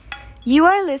You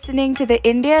are listening to the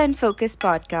India in Focus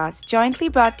podcast, jointly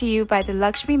brought to you by the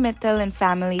Lakshmi Mittal and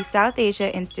Family South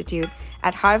Asia Institute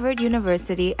at Harvard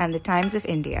University and the Times of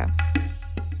India.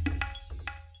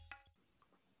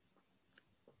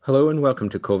 Hello and welcome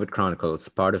to COVID Chronicles,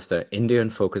 part of the India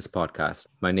in Focus podcast.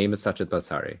 My name is Satchit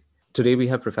Balsari. Today we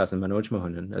have Professor Manoj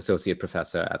Mohanan, Associate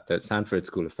Professor at the Sanford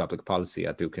School of Public Policy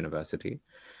at Duke University.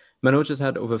 Manoj has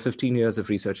had over 15 years of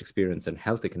research experience in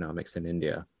health economics in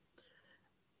India.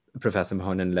 Professor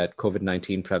Mohanan led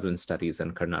COVID-19 prevalence studies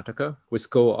in Karnataka, was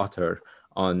co-author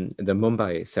on the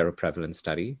Mumbai seroprevalence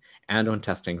study and on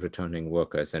testing returning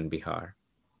workers in Bihar.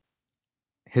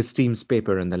 His team's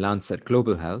paper in the Lancet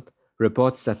Global Health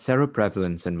reports that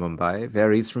seroprevalence in Mumbai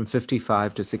varies from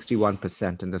 55 to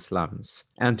 61% in the slums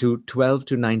and to 12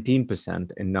 to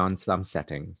 19% in non-slum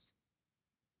settings.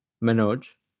 Manoj,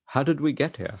 how did we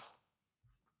get here?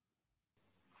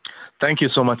 Thank you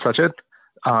so much, Satchit.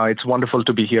 It's wonderful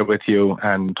to be here with you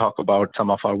and talk about some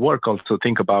of our work. Also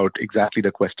think about exactly the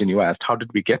question you asked. How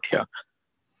did we get here?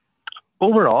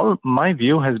 Overall, my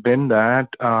view has been that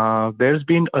there's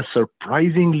been a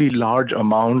surprisingly large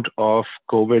amount of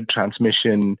COVID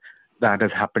transmission that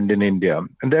has happened in India.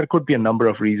 And there could be a number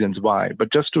of reasons why.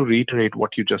 But just to reiterate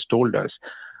what you just told us,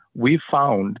 we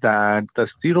found that the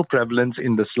seroprevalence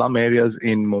in the slum areas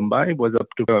in Mumbai was up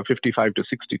to 55 to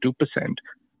 62%.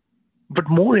 But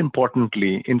more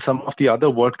importantly, in some of the other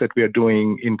work that we are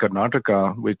doing in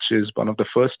Karnataka, which is one of the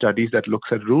first studies that looks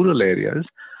at rural areas,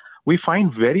 we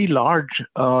find very large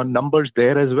numbers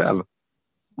there as well.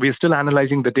 We are still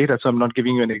analyzing the data, so I'm not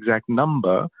giving you an exact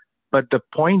number. But the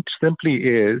point simply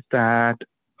is that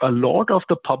a lot of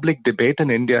the public debate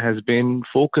in India has been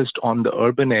focused on the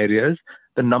urban areas.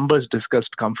 The numbers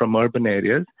discussed come from urban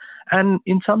areas. And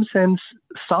in some sense,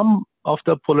 some of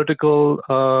the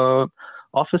political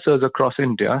officers across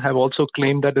India have also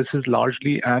claimed that this is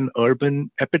largely an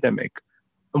urban epidemic.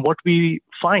 And what we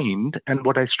find, and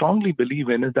what I strongly believe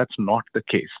in, is that's not the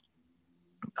case.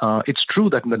 It's true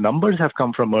that the numbers have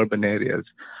come from urban areas,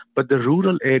 but the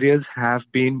rural areas have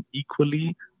been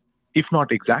equally, if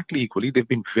not exactly equally, they've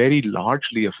been very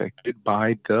largely affected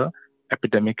by the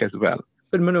epidemic as well.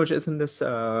 But Manoj, isn't this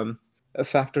a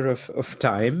factor of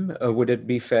time? Would it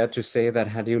be fair to say that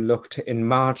had you looked in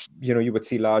March, you would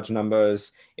see large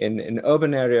numbers in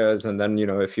urban areas, and then,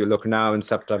 if you look now in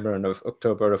September and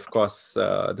October, of course,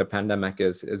 the pandemic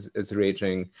is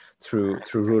raging through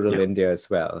rural India as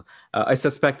well. I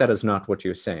suspect that is not what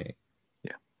you're saying.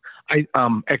 Yeah,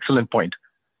 excellent point.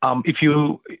 And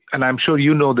I'm sure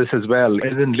you know this as well,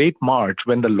 in late March,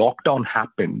 when the lockdown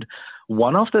happened,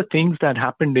 one of the things that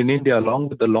happened in India along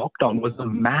with the lockdown was a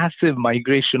massive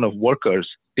migration of workers,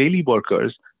 daily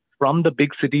workers, from the big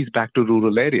cities back to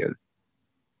rural areas.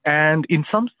 And in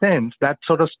some sense, that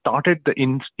sort of started the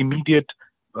immediate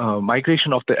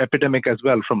migration of the epidemic as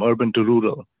well from urban to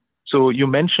rural. So you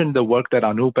mentioned the work that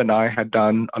Anup and I had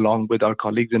done along with our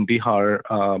colleagues in Bihar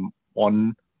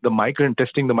on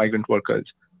testing the migrant workers.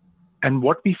 And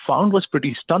what we found was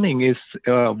pretty stunning is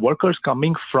workers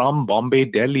coming from Bombay,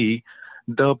 Delhi,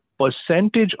 the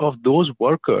percentage of those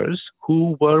workers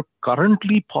who were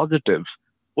currently positive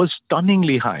was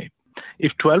stunningly high.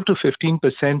 If 12 to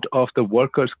 15% of the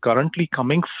workers currently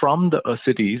coming from the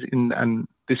cities, and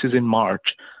this is in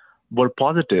March, were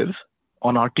positive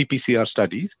on RT-PCR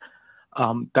studies,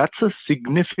 that's a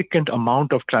significant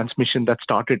amount of transmission that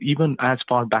started even as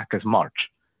far back as March.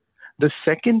 The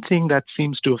second thing that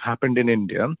seems to have happened in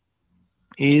India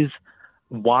is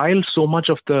while so much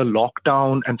of the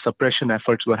lockdown and suppression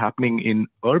efforts were happening in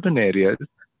urban areas,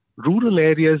 rural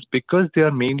areas, because they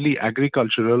are mainly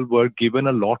agricultural, were given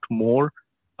a lot more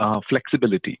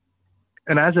flexibility.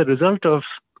 And as a result of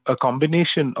a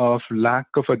combination of lack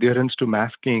of adherence to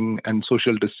masking and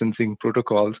social distancing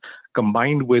protocols,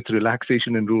 combined with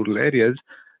relaxation in rural areas,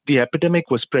 the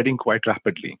epidemic was spreading quite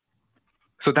rapidly.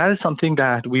 So that is something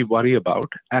that we worry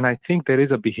about. And I think there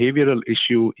is a behavioral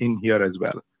issue in here as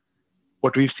well.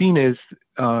 What we've seen is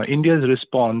India's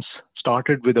response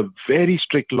started with a very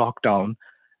strict lockdown.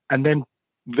 And then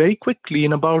very quickly,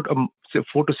 in about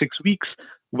 4 to 6 weeks,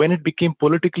 when it became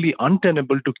politically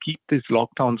untenable to keep these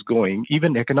lockdowns going,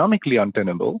 even economically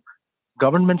untenable,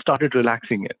 government started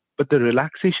relaxing it. But the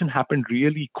relaxation happened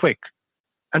really quick.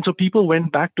 And so people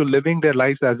went back to living their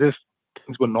lives as if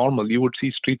things were normal. You would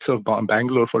see streets of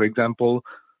Bangalore, for example,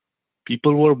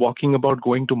 people were walking about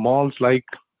going to malls like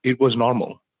it was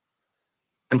normal.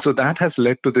 And so that has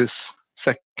led to this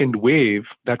second wave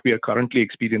that we are currently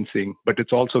experiencing, but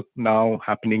it's also now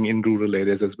happening in rural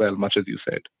areas as well, much as you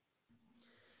said.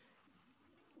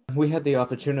 We had the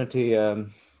opportunity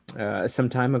some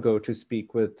time ago to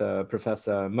speak with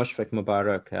Professor Mushfiq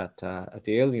Mubarak at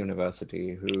Yale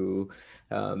University, who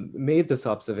made this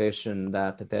observation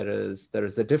that there is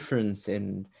a difference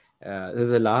in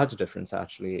there's a large difference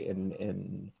actually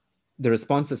in the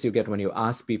responses you get when you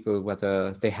ask people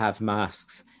whether they have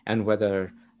masks and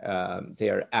whether they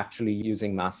are actually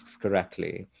using masks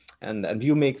correctly. And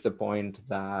you make the point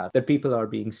that people are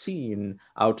being seen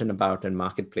out and about in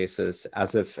marketplaces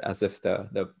as if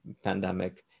the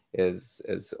pandemic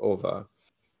is over.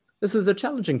 This is a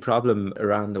challenging problem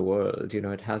around the world.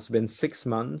 It has been 6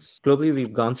 months. Globally,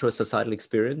 we've gone through a societal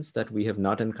experience that we have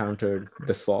not encountered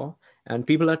before, and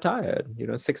people are tired.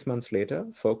 6 months later,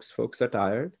 folks are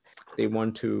tired. They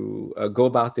want to go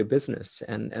about their business,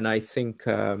 and I think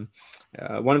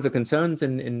one of the concerns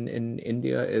in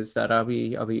India is that are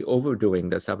we overdoing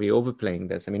this? Are we overplaying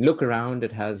this? I mean, look around.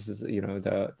 It has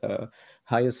the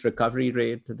highest recovery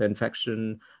rate, the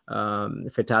infection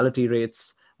fatality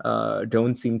rates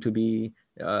don't seem to be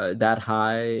that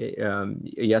high.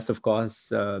 Yes, of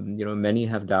course, many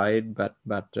have died,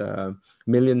 but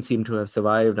millions seem to have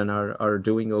survived and are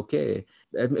doing okay.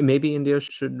 Maybe India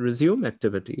should resume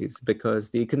activities because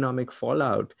the economic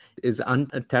fallout is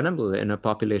untenable in a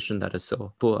population that is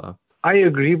so poor. I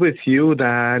agree with you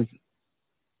that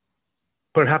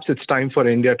perhaps it's time for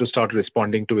India to start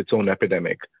responding to its own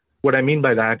epidemic. What I mean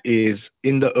by that is,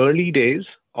 in the early days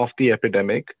of the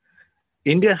epidemic,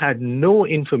 India had no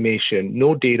information,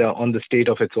 no data on the state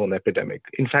of its own epidemic.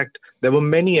 In fact, there were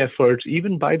many efforts,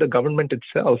 even by the government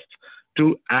itself,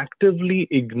 to actively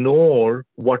ignore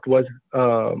what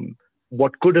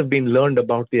could have been learned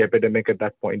about the epidemic at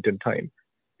that point in time,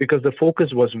 because the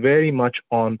focus was very much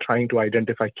on trying to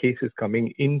identify cases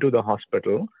coming into the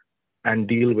hospital and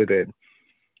deal with it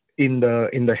in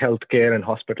the healthcare and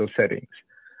hospital settings.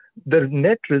 The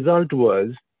net result was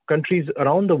countries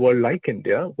around the world, like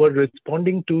India, were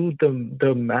responding to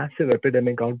the massive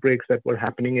epidemic outbreaks that were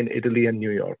happening in Italy and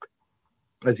New York,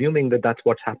 assuming that that's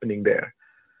what's happening there.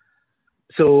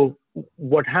 So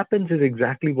what happens is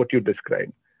exactly what you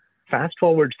described. Fast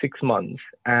forward 6 months,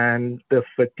 and the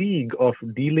fatigue of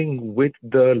dealing with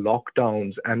the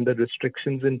lockdowns and the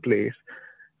restrictions in place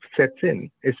sets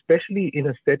in, especially in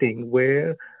a setting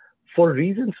where, for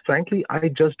reasons, frankly, I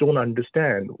just don't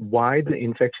understand why the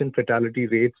infection fatality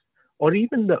rates or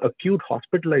even the acute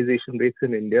hospitalization rates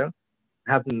in India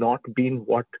have not been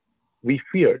what we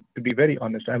feared. To be very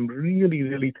honest, I'm really,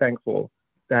 really thankful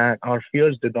that our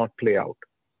fears did not play out.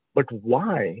 But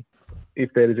why,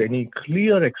 if there is any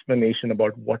clear explanation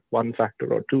about what one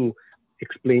factor or two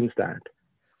explains that?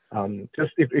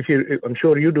 Just if you, I'm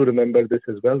sure you do remember this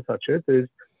as well, Satchit, is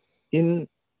in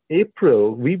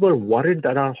April, we were worried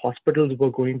that our hospitals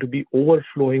were going to be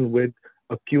overflowing with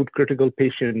acute critical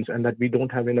patients and that we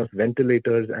don't have enough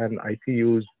ventilators and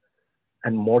ICUs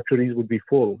and mortuaries would be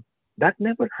full. That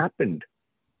never happened.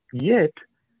 Yet,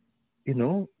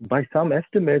 by some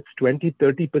estimates,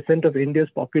 20-30% of India's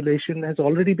population has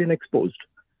already been exposed.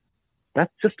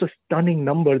 That's just a stunning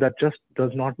number that just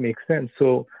does not make sense.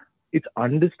 So it's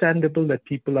understandable that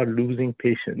people are losing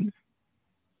patience.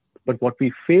 But what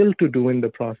we fail to do in the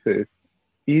process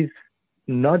is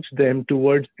nudge them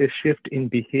towards a shift in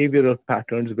behavioral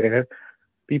patterns where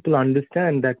people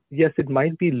understand that, yes, it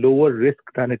might be lower risk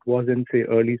than it was in, say,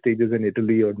 early stages in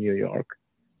Italy or New York,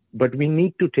 but we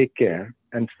need to take care.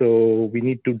 And so we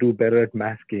need to do better at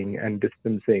masking and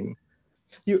distancing.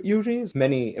 You raised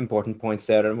many important points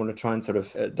there. I want to try and sort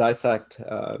of dissect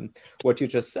what you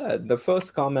just said. The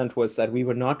first comment was that we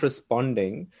were not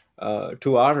responding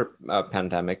to our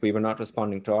pandemic. We were not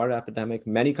responding to our epidemic.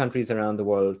 Many countries around the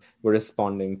world were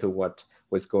responding to what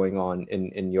was going on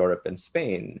in Europe and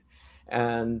Spain.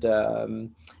 And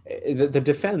the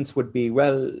defense would be,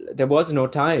 well, there was no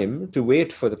time to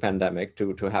wait for the pandemic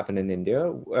to happen in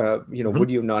India. Would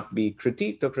you not be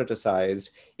critiqued or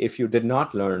criticized if you did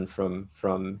not learn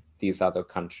from these other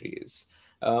countries?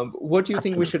 What do you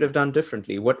think we should have done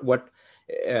differently?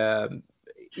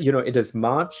 It is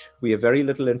March. We have very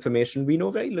little information. We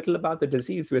know very little about the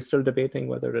disease. We're still debating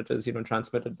whether it is,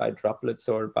 transmitted by droplets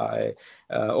or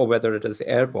whether it is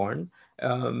airborne.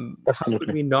 How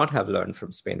could we not have learned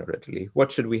from Spain or Italy?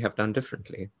 What should we have done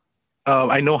differently?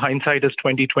 I know hindsight is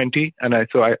 20/20, and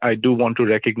I do want to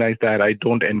recognize that. I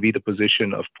don't envy the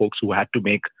position of folks who had to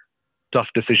make tough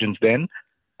decisions then.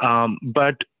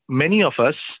 But many of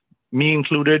us, me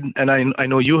included, and I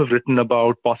know you have written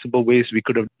about possible ways we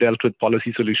could have dealt with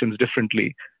policy solutions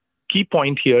differently. Key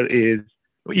point here is,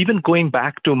 even going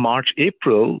back to March,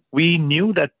 April, we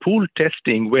knew that pool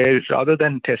testing, where rather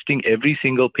than testing every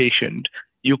single patient,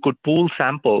 you could pool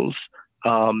samples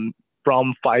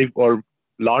from 5 or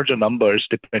larger numbers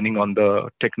depending on the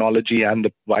technology and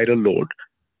the viral load,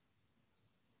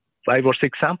 5 or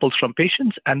 6 samples from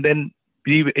patients, and then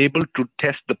be able to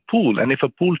test the pool. And if a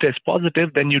pool tests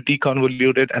positive, then you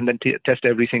deconvolute it and then test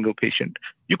every single patient.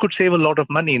 You could save a lot of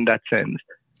money in that sense.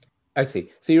 I see.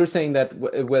 So you're saying that,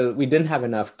 well, we didn't have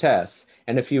enough tests.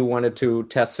 And if you wanted to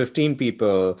test 15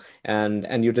 people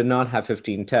and you did not have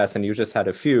 15 tests and you just had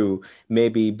a few,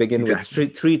 maybe begin Exactly.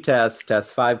 with three tests,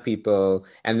 test 5 people,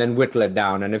 and then whittle it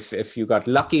down. And if you got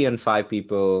lucky and 5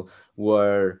 people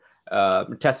were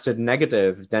tested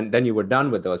negative, then you were done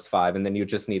with those 5, and then you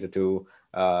just needed to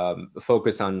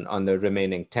focus on the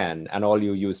remaining 10, and all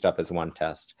you used up is 1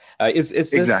 test. Is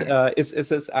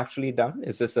this actually done?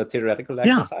 Is this a theoretical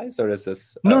exercise, or is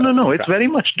this? No. It's very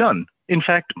much done. In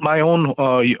fact, my own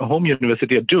home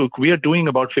university at Duke, we are doing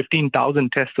about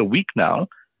 15,000 tests a week now,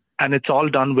 and it's all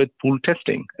done with pool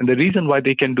testing. And the reason why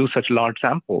they can do such large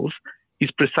samples is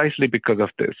precisely because of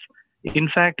this. In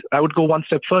fact, I would go one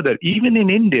step further. Even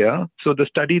in India, so the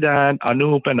study that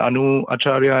Anup and Anu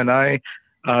Acharya and I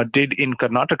did in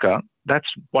Karnataka, that's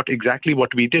exactly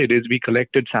what we did, is we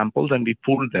collected samples and we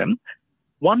pooled them.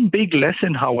 One big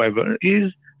lesson, however,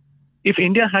 is if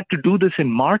India had to do this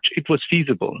in March, it was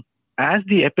feasible. As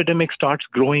the epidemic starts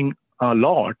growing a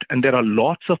lot, and there are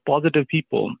lots of positive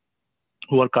people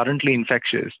who are currently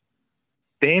infectious,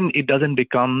 then it doesn't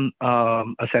become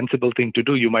a sensible thing to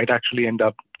do. You might actually end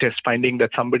up finding that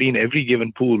somebody in every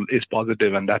given pool is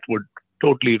positive, and that would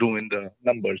totally ruin the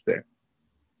numbers there.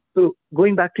 So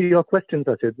going back to your question,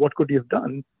 Satchit, what could you have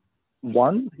done?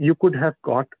 One, you could have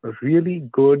got a really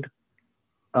good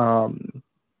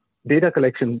data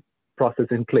collection process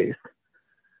in place.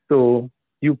 So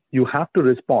you have to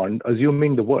respond,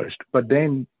 assuming the worst, but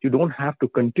then you don't have to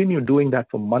continue doing that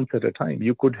for months at a time.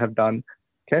 You could have done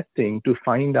testing to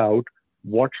find out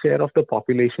what share of the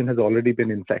population has already been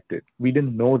infected. We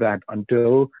didn't know that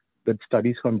until the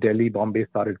studies from Delhi, Bombay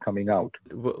started coming out.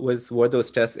 Were those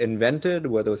tests invented?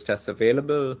 Were those tests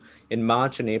available? In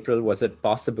March and April, was it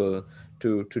possible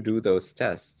to do those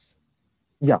tests?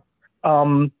 Yeah.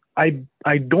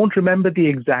 I don't remember the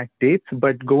exact dates,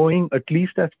 but going at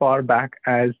least as far back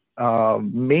as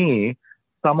May,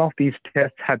 some of these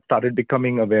tests had started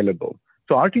becoming available.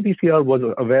 So RT-PCR was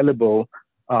available.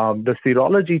 The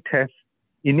serology tests,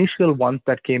 initial ones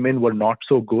that came in were not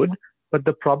so good, but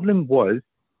the problem was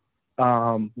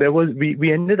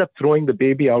we ended up throwing the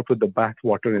baby out with the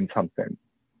bathwater in some sense.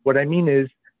 What I mean is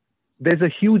there's a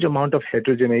huge amount of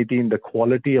heterogeneity in the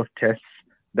quality of tests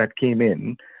that came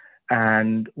in,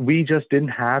 and we just didn't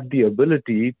have the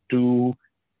ability to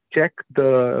check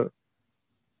the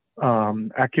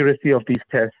accuracy of these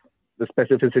tests, the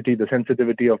specificity, the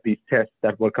sensitivity of these tests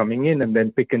that were coming in, and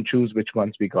then pick and choose which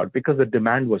ones we got, because the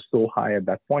demand was so high at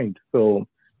that point. So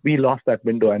we lost that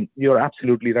window, and you're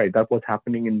absolutely right. That was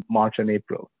happening in March and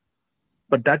April.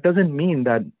 But that doesn't mean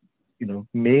that,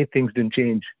 May things didn't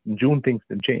change, June things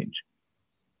didn't change.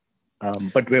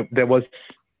 But there was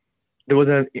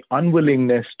an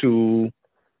unwillingness to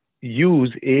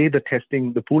use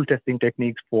the pool testing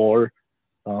techniques for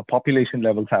population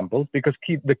level samples, because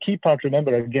the key part,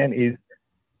 remember again, is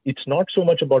it's not so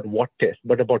much about what test,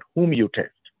 but about whom you test.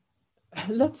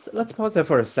 Let's pause there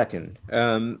for a second.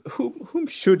 Whom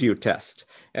should you test?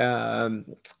 There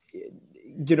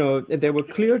were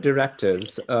clear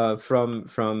directives from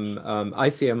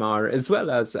ICMR as well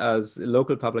as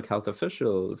local public health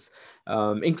officials,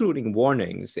 including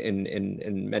warnings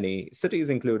in many cities,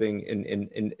 including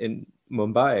in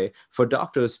Mumbai, for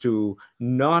doctors to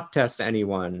not test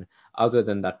anyone other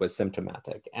than that was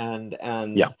symptomatic. And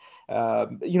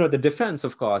the defense,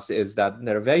 of course, is that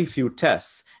there are very few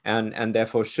tests, and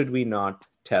therefore should we not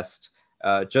test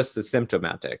just the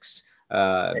symptomatics?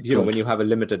 When you have a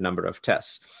limited number of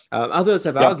tests. Others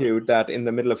have argued that in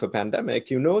the middle of a pandemic,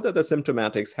 that the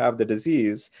symptomatics have the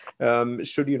disease.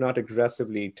 Should you not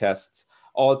aggressively test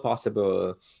all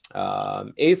possible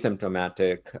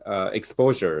asymptomatic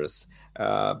exposures?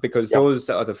 Because those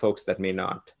are the folks that may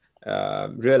not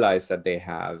realize that they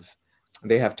have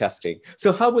testing.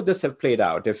 So how would this have played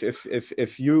out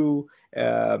if you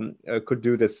could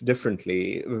do this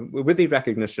differently, with the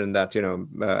recognition that,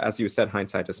 as you said,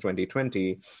 hindsight is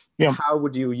 2020? How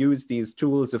would you use these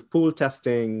tools of pool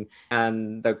testing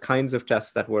and the kinds of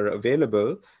tests that were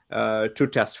available to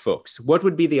test folks? What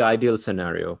would be the ideal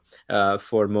scenario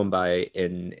for Mumbai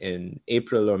in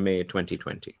April or May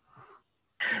 2020?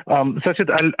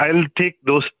 Satchit, I'll take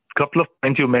those couple of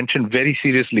points you mentioned very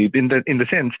seriously in the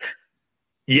sense,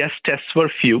 yes, tests were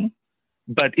few,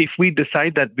 but if we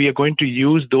decide that we are going to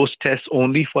use those tests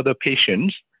only for the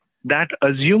patients, that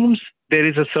assumes there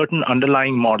is a certain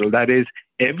underlying model. That is,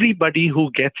 everybody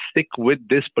who gets sick with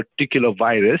this particular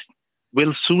virus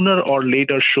will sooner or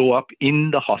later show up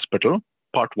in the hospital,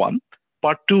 part one.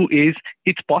 Part two is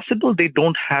it's possible they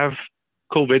don't have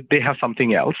COVID, they have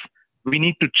something else. We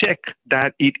need to check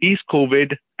that it is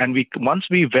COVID, and once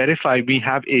we verify we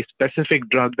have a specific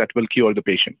drug that will cure the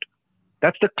patient.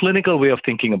 That's the clinical way of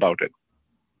thinking about it.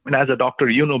 And as a doctor,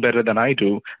 you know better than I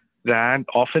do that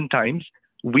oftentimes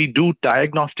we do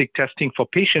diagnostic testing for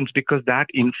patients because that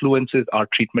influences our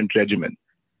treatment regimen.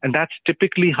 And that's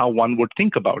typically how one would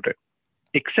think about it.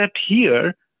 Except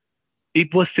here,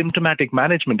 it was symptomatic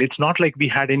management. It's not like we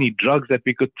had any drugs that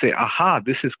we could say, aha,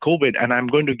 this is COVID, and I'm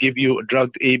going to give you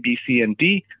drugs A, B, C, and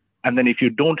D. And then if you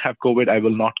don't have COVID, I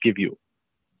will not give you.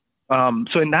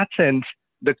 So in that sense,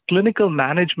 the clinical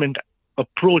management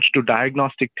approach to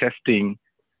diagnostic testing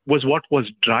was what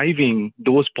was driving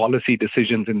those policy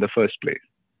decisions in the first place.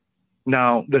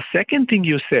 Now, the second thing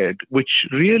you said, which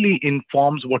really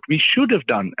informs what we should have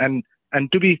done, and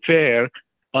to be fair,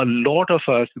 a lot of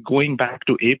us going back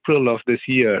to April of this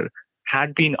year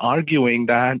had been arguing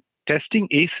that testing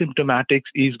asymptomatics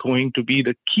is going to be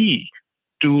the key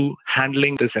to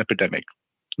handling this epidemic.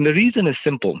 And the reason is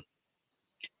simple.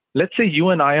 Let's say you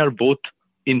and I are both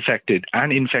infected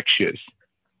and infectious.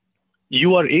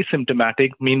 You are asymptomatic.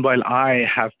 Meanwhile,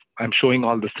 I'm showing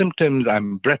all the symptoms.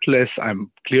 I'm breathless.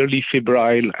 I'm clearly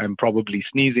febrile. I'm probably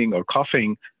sneezing or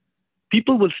coughing.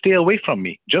 People will stay away from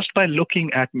me. Just by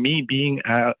looking at me being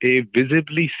a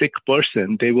visibly sick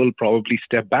person, they will probably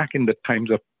step back in the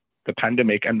times of the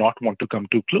pandemic and not want to come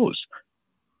too close.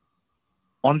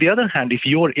 On the other hand, if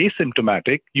you're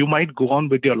asymptomatic, you might go on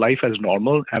with your life as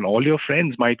normal, and all your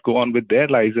friends might go on with their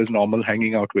lives as normal,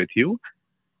 hanging out with you.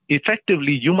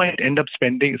 Effectively, you might end up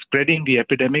spreading the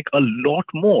epidemic a lot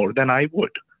more than I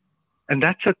would. And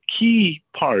that's a key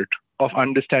part of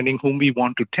understanding whom we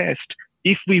want to test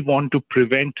if we want to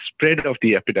prevent spread of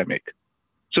the epidemic.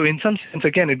 So in some sense,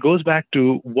 again, it goes back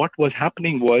to what was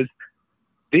happening was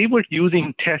they were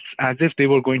using tests as if they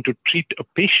were going to treat a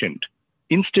patient.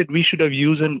 Instead, we should have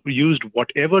used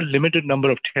whatever limited number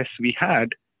of tests we had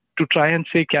to try and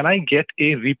say, can I get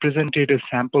a representative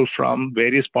sample from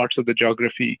various parts of the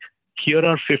geography? Here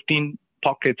are 15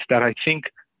 pockets that I think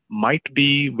might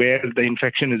be where the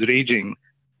infection is raging.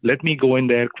 Let me go in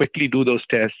there, quickly do those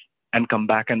tests, and come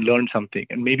back and learn something.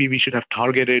 And maybe we should have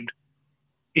targeted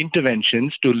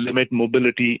interventions to limit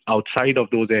mobility outside of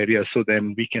those areas so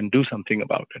then we can do something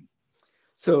about it.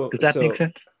 Does that make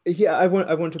sense? Yeah, I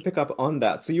want to pick up on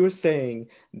that. So you were saying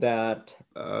that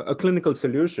a clinical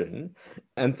solution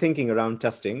and thinking around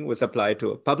testing was applied to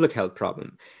a public health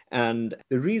problem. And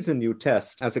the reason you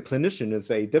test as a clinician is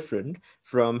very different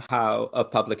from how a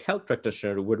public health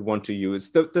practitioner would want to use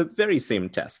the very same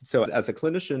test. So as a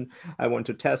clinician, I want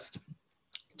to test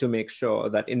to make sure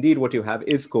that indeed what you have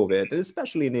is COVID,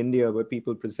 especially in India, where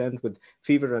people present with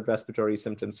fever and respiratory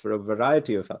symptoms for a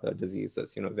variety of other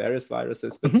diseases, various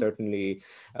viruses, but certainly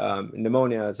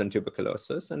pneumonias and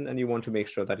tuberculosis. And you want to make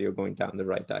sure that you're going down the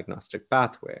right diagnostic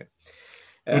pathway.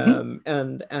 And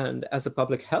as a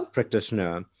public health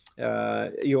practitioner,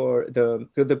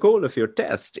 the goal of your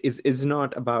test is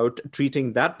not about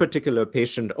treating that particular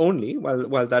patient only,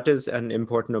 while that is an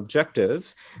important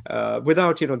objective,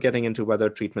 without getting into whether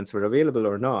treatments were available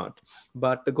or not.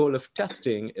 But the goal of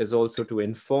testing is also to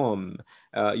inform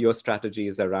your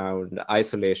strategies around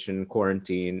isolation,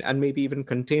 quarantine, and maybe even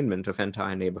containment of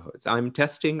entire neighborhoods. I'm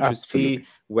testing to see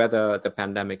whether the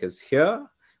pandemic is here,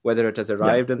 whether it has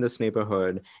arrived in this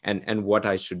neighborhood, and what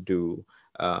I should do.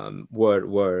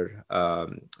 Were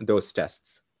those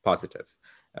tests positive?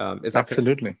 Is that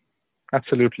Absolutely.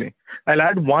 Absolutely. I'll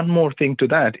add one more thing to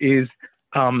that is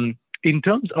in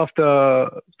terms of the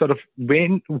sort of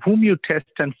whom you test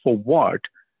and for what,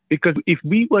 because if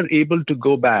we were able to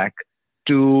go back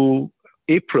to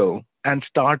April and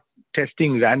start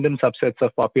testing random subsets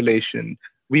of population,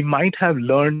 we might have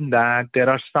learned that there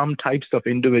are some types of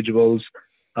individuals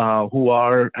who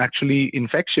are actually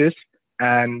infectious,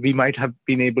 and we might have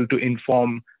been able to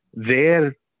inform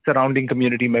their surrounding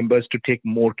community members to take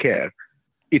more care.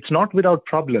 It's not without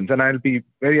problems, and I'll be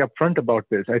very upfront about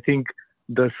this. I think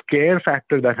the scare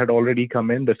factor that had already come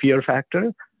in, the fear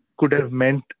factor, could have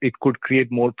meant it could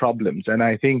create more problems. And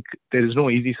I think there is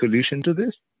no easy solution to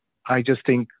this. I just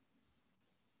think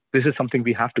this is something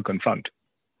we have to confront.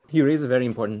 You raise a very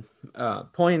important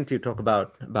point. You talk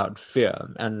about fear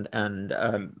and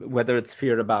whether it's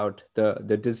fear about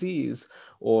the disease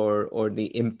or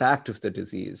the impact of the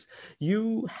disease.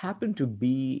 You happen to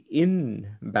be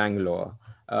in Bangalore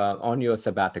on your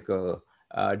sabbatical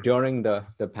during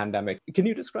the pandemic. Can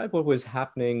you describe what was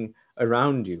happening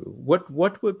around you? What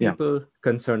were people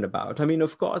concerned about? I mean,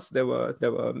 of course, there were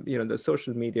the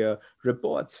social media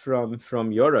reports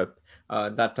from Europe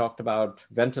that talked about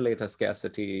ventilator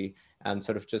scarcity and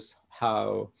sort of just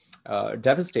how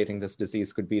devastating this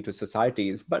disease could be to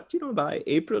societies. But by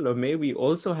April or May, we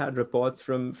also had reports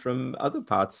from other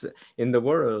parts in the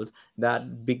world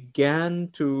that began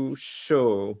to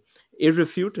show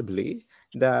irrefutably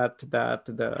that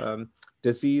the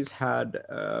disease had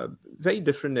a very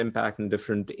different impact in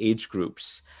different age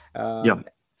groups.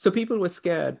 So people were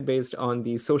scared based on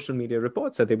the social media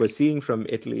reports that they were seeing from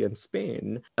Italy and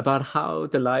Spain about how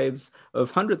the lives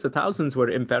of hundreds of thousands were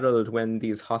imperiled when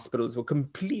these hospitals were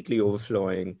completely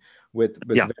overflowing with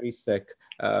very sick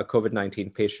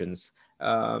COVID-19 patients.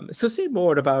 So say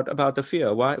more about the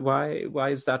fear. Why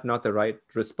is that not the right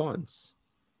response?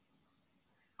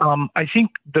 I think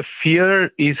the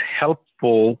fear is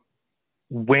helpful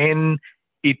when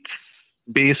it's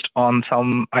based on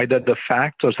either the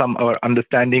facts or some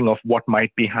understanding of what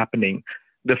might be happening.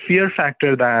 The fear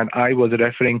factor that I was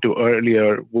referring to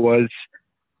earlier was,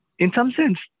 in some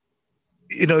sense,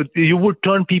 you would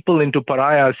turn people into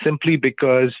pariahs simply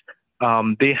because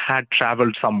they had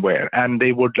traveled somewhere, and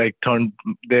they would turn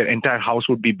their entire house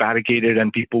would be barricaded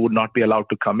and people would not be allowed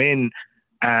to come in.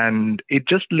 And it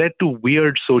just led to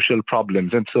weird social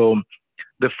problems. And so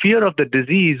the fear of the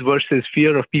disease versus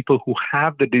fear of people who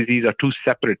have the disease are two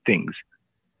separate things.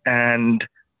 And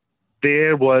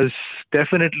there was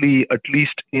definitely, at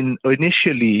least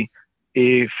initially,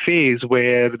 a phase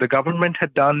where the government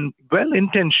had done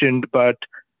well-intentioned, but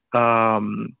I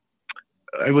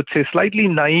would say slightly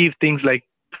naive things like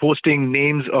posting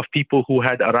names of people who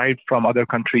had arrived from other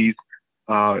countries.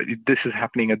 This is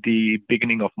happening at the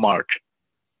beginning of March.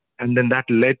 And then that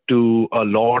led to a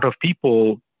lot of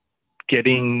people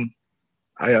getting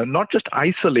not just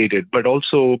isolated, but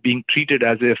also being treated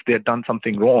as if they had done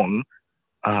something wrong.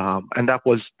 And that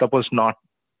was not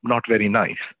very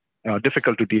nice,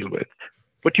 difficult to deal with.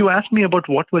 But you asked me about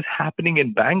what was happening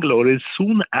in Bangalore. Is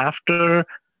soon after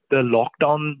the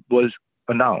lockdown was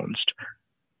announced,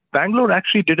 Bangalore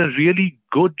actually did a really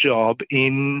good job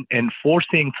in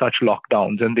enforcing such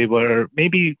lockdowns. And they were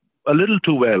maybe a little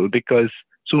too well, because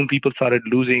soon people started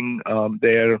losing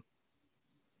their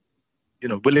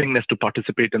willingness to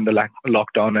participate in the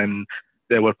lockdown, and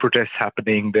there were protests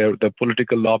happening. The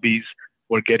political lobbies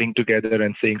were getting together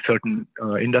and saying certain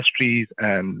industries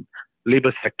and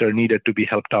labor sector needed to be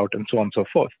helped out, and so on and so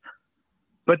forth.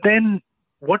 But then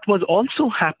what was also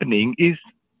happening is,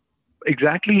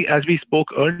 exactly as we spoke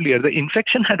earlier, the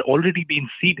infection had already been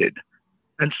seeded.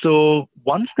 And so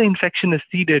once the infection is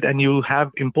seeded and you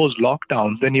have imposed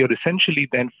lockdowns, then you're essentially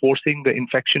then forcing the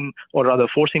infection, or rather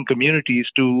forcing communities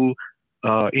to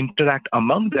interact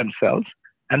among themselves.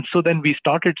 And so then we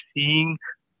started seeing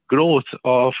growth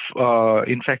of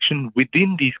infection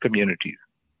within these communities.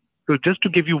 So just to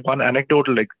give you one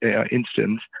anecdotal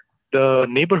instance, the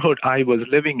neighborhood I was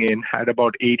living in had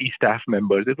about 80 staff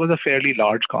members. It was a fairly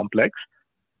large complex,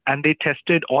 and they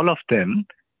tested all of them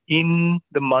in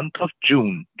the month of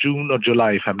June or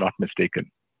July, if I'm not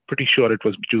mistaken. Pretty sure it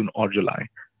was June or July.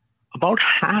 About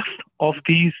half of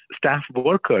these staff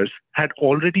workers had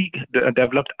already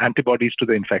developed antibodies to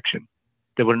the infection.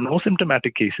 There were no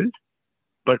symptomatic cases,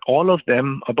 but all of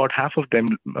them, about half of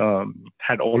them,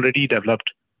 had already developed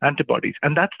antibodies.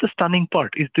 And that's the stunning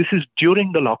part, is this is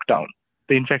during the lockdown.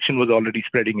 The infection was already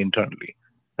spreading internally.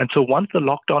 And so once the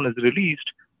lockdown is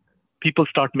released, people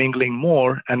start mingling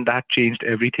more, and that changed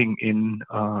everything in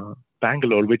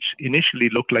Bangalore, which initially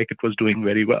looked like it was doing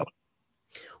very well.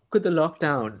 Could the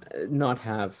lockdown not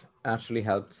have actually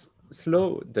helped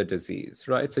slow the disease,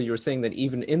 right? So you're saying that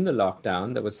even in the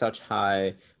lockdown, there was such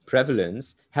high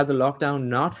prevalence. Had the lockdown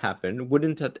not happened,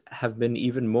 wouldn't it have been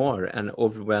even more and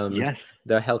overwhelmed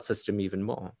the health system even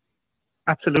more?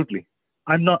 Absolutely.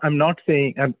 I'm not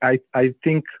saying, I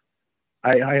think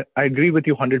I agree with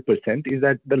you 100%, is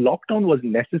that the lockdown was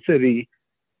necessary,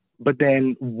 but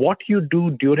then what you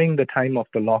do during the time of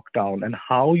the lockdown and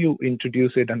how you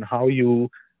introduce it and how you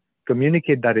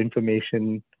communicate that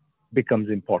information becomes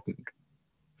important.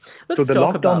 Let's so the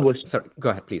lockdown was... Sorry, go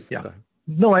ahead, please. Yeah. Go ahead.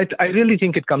 No, I really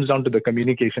think it comes down to the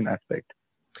communication aspect.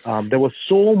 There was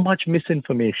so much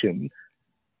misinformation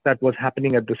that was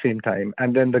happening at the same time.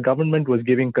 And then the government was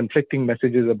giving conflicting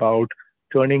messages about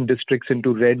turning districts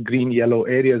into red, green, yellow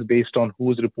areas based on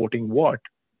who's reporting what.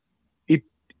 It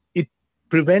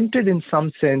prevented, in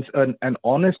some sense, an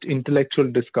honest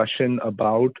intellectual discussion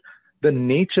about the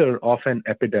nature of an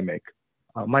epidemic.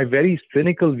 My very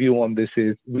cynical view on this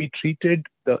is we treated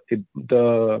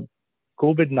the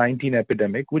COVID-19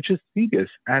 epidemic, which is serious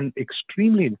and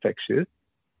extremely infectious,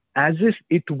 as if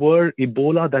it were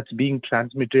Ebola that's being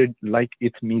transmitted like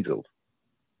it's measles.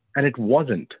 And it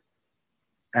wasn't.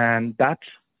 And that's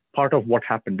part of what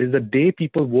happened. Is the day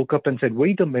people woke up and said,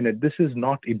 wait a minute, this is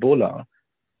not Ebola.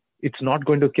 It's not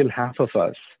going to kill half of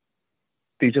us.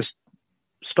 They just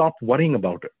stopped worrying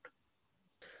about it.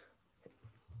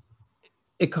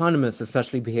 Economists,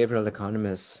 especially behavioral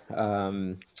economists,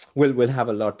 will have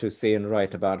a lot to say and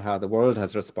write about how the world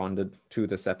has responded to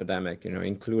this epidemic,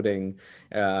 including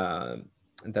the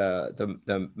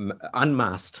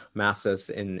unmasked masses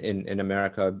in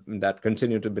America that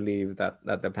continue to believe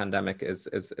that the pandemic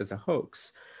is a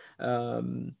hoax.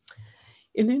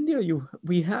 In India,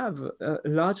 we have a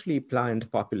largely pliant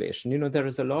population. There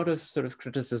is a lot of sort of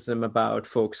criticism about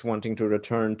folks wanting to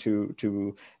return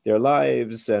to their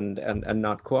lives and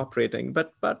not cooperating.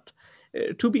 But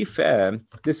to be fair,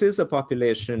 this is a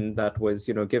population that was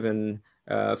given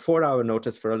 4-hour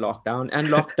notice for a lockdown and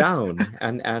locked down,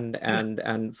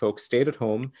 and folks stayed at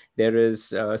home. There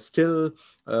is still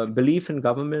belief in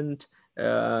government,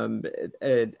 and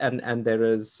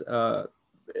there is.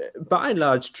 By and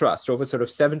large, trust over sort of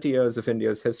 70 years of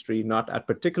India's history, not at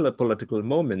particular political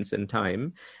moments in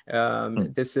time.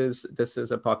 This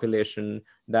is a population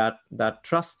that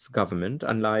trusts government,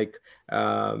 unlike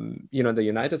the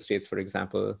United States, for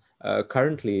example,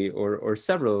 currently, or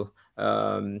several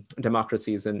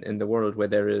democracies in the world where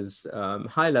there is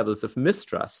high levels of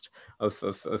mistrust of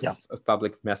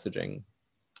public messaging.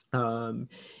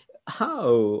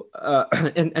 How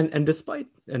and despite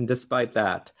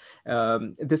that,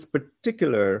 this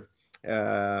particular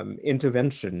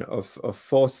intervention of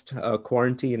forced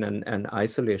quarantine and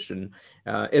isolation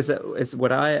is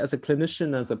what I, as a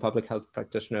clinician, as a public health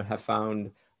practitioner, have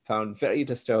found very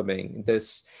disturbing.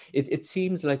 It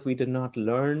seems like we did not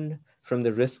learn from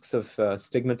the risks of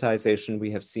stigmatization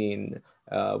we have seen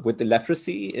with the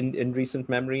leprosy in recent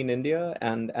memory in India,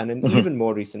 and in even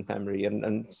more recent memory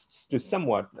and to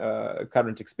somewhat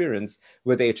current experience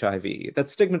with HIV. That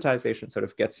stigmatization sort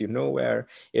of gets you nowhere.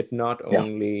 It not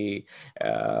only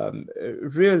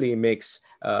really makes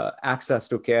access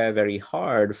to care very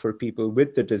hard for people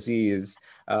with the disease,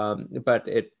 but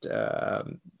it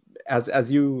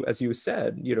as you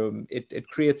said, it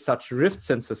creates such rifts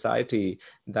in society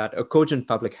that a cogent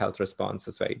public health response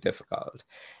is very difficult.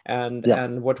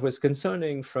 And what was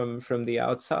concerning from the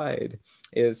outside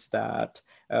is that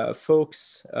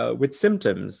folks with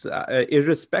symptoms,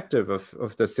 irrespective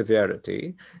of the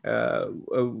severity,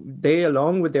 they,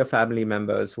 along with their family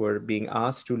members, were being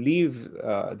asked to leave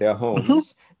their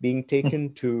homes, being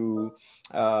taken to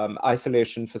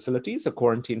isolation facilities or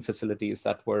quarantine facilities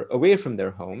that were away from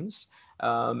their homes,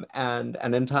 and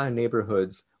entire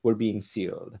neighborhoods were being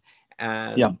sealed.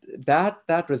 And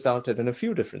that resulted in a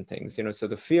few different things. So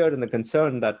the fear and the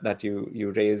concern that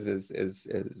you raise is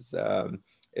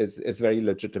very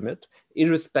legitimate,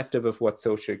 irrespective of what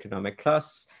socioeconomic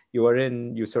class you are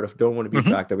in. You sort of don't want to be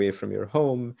dragged away from your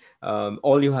home.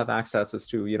 All you have access is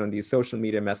to these social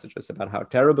media messages about how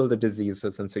terrible the disease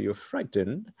is, and so you're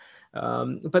frightened.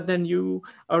 But then you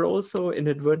are also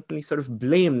inadvertently sort of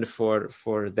blamed for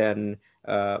then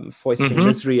foisting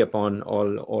misery upon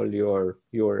all your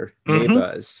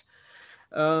neighbors.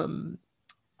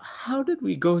 How did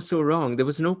we go so wrong? There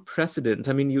was no precedent.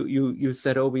 I mean, you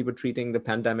said, we were treating the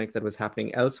pandemic that was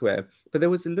happening elsewhere, but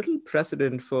there was a little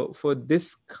precedent for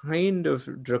this kind of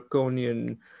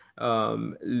draconian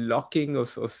locking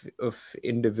of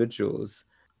individuals.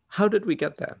 How did we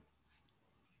get there?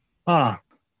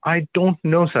 I don't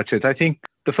know, Satchit. I think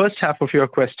the first half of your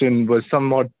question was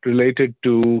somewhat related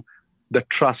to the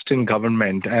trust in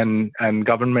government and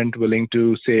government willing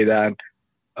to say that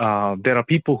there are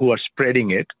people who are spreading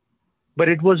it, but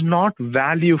it was not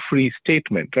value-free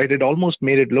statement, right? It almost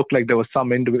made it look like there were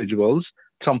some individuals,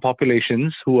 some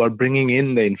populations who are bringing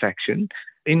in the infection.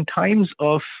 In times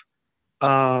of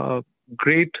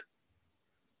great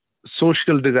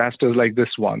social disasters like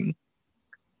this one,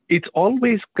 it's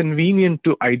always convenient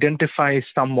to identify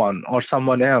someone or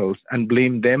someone else and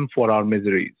blame them for our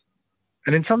miseries.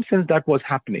 And in some sense, that was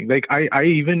happening. Like I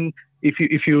even, if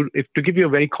to give you a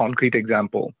very concrete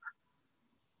example,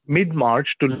 mid-March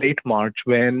to late March,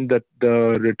 when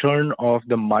the return of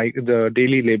the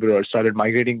daily laborers started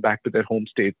migrating back to their home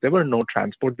states, there were no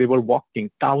transport. They were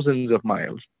walking thousands of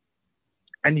miles.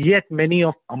 And yet many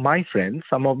of my friends,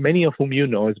 many of whom you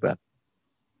know as well,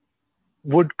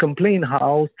 would complain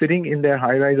how sitting in their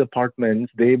high-rise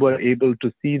apartments, they were able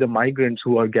to see the migrants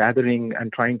who are gathering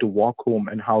and trying to walk home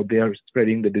and how they are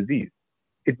spreading the disease.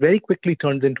 It very quickly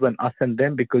turns into an us and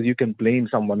them because you can blame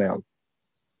someone else.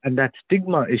 And that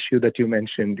stigma issue that you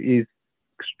mentioned is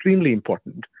extremely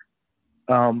important.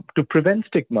 To prevent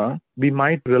stigma, we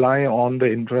might rely on the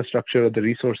infrastructure or the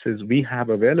resources we have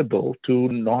available to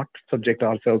not subject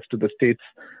ourselves to the state's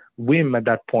whim at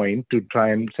that point to try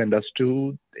and send us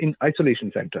to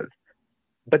isolation centers.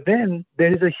 But then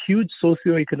there is a huge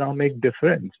socio-economic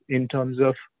difference in terms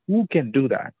of who can do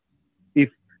that. If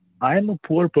I'm a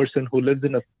poor person who lives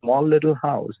in a small little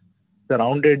house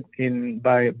surrounded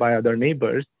by other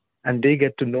neighbors, and they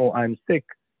get to know I'm sick,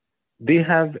 they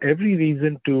have every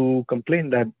reason to complain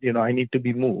that, I need to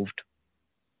be moved.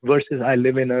 Versus I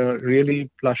live in a really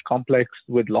plush complex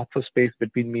with lots of space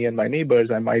between me and my neighbors,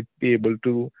 I might be able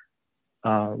to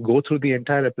go through the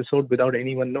entire episode without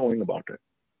anyone knowing about it.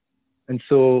 And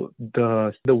so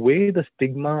the way the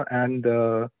stigma and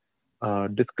the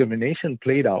discrimination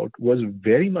played out was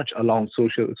very much along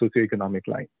socioeconomic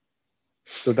lines.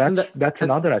 So that's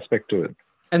another aspect to it.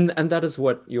 And that is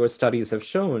what your studies have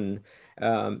shown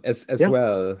as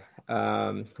well,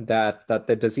 that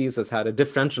the disease has had a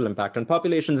differential impact on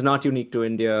populations not unique to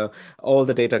India. All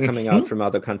the data coming out from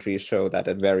other countries show that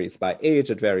it varies by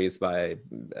age, it varies by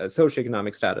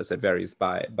socioeconomic status, it varies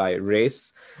by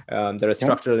race. There are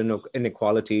structural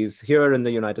inequalities here in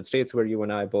the United States, where you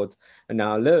and I both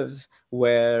now live,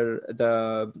 where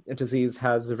the disease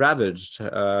has ravaged,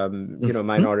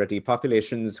 minority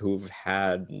populations who've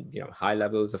had, high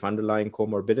levels of underlying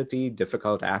comorbidity,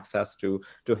 difficult access to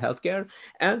healthcare,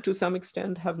 and to some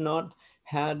extent have not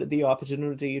had the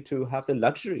opportunity to have the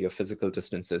luxury of physical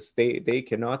distances. They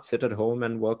cannot sit at home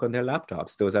and work on their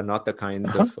laptops. Those are not the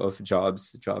kinds of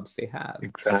jobs they have.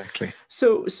 Exactly.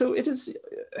 So it is,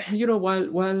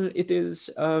 while it is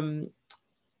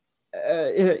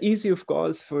easy, of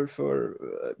course, for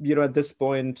at this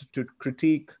point to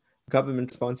critique government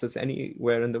responses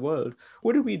anywhere in the world,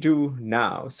 what do we do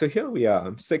now? So here we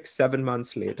are, 6-7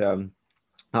 months later,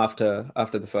 after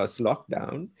the first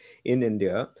lockdown in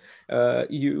India.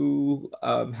 You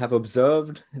have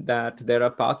observed that there are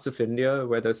parts of India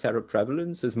where the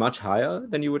seroprevalence is much higher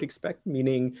than you would expect,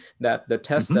 meaning that the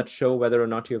tests that show whether or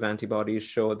not you have antibodies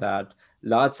show that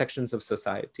large sections of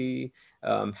society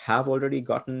have already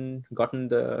gotten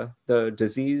the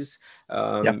disease,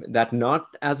 that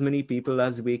not as many people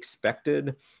as we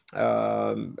expected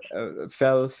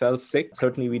fell sick.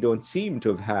 Certainly, we don't seem to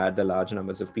have had the large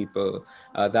numbers of people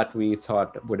that we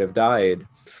thought would have died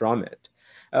from it.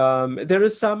 There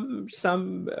is some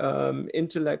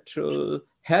intellectual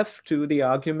heft to the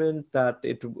argument that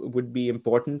it would be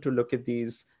important to look at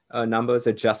these numbers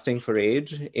adjusting for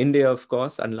age. India, of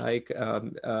course, unlike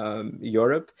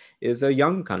Europe, is a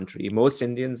young country. Most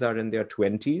Indians are in their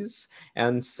 20s.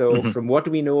 And so from what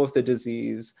we know of the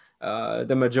disease,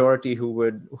 the majority who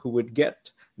would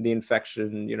get the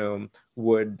infection,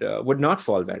 would not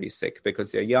fall very sick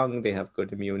because they're young, they have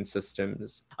good immune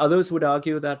systems. Others would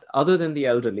argue that other than the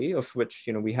elderly, of which,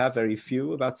 we have very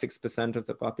few, about 6% of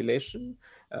the population,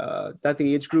 that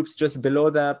the age groups just below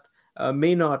that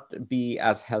may not be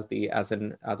as healthy as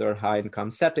in other high-income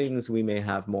settings. We may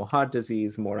have more heart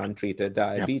disease, more untreated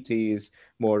diabetes,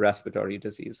 more respiratory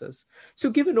diseases. So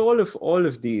given all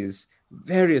of these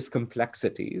various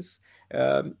complexities,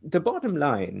 the bottom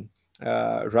line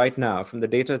right now from the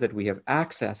data that we have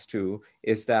access to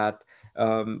is that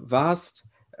vast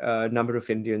number of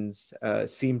Indians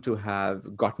seem to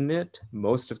have gotten it.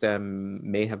 Most of them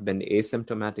may have been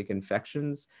asymptomatic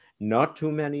infections. Not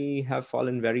too many have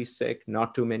fallen very sick.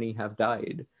 Not too many have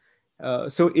died.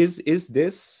 So is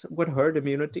this what herd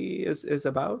immunity is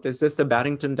about? Is this the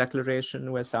Barrington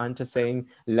Declaration where scientists saying,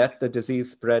 let the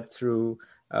disease spread through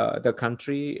the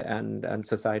country and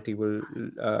society will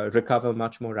recover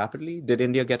much more rapidly? Did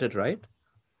India get it right?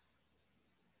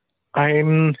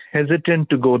 I'm hesitant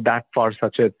to go that far,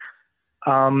 Satchit.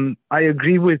 I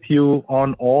agree with you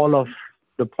on all of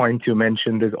the points you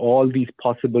mentioned. There's all these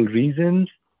possible reasons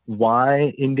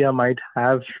why India might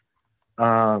have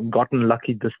gotten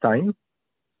lucky this time.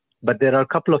 But there are a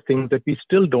couple of things that we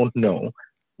still don't know.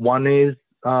 One is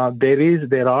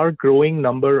there are growing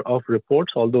number of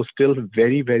reports, although still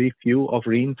very, very few, of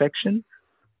reinfection.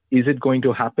 Is it going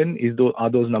to happen? Are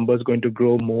those numbers going to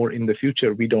grow more in the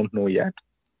future? We don't know yet.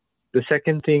 The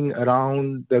second thing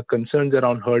around the concerns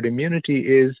around herd immunity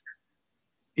is,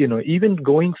 even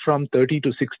going from 30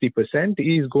 to 60%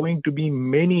 is going to be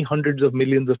many hundreds of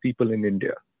millions of people in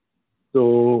India.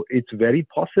 So it's very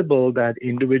possible that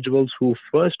individuals who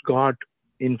first got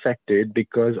infected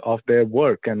because of their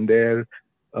work and their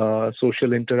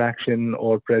social interaction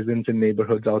or presence in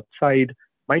neighborhoods outside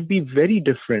might be very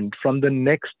different from the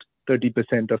next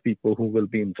 30% of people who will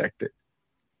be infected.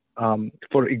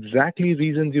 For exactly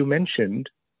reasons you mentioned,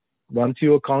 once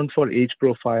you account for age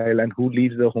profile and who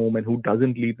leaves the home and who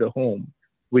doesn't leave the home,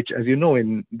 which, as you know,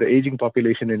 in the aging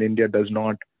population in India does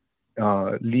not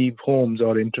leave homes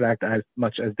or interact as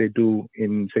much as they do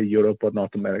in, say, Europe or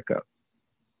North America.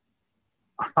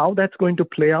 How that's going to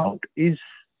play out is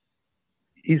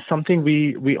something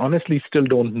we honestly still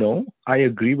don't know. I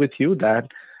agree with you that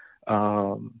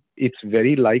it's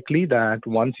very likely that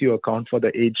once you account for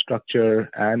the age structure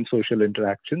and social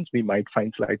interactions, we might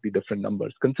find slightly different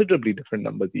numbers, considerably different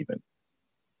numbers even.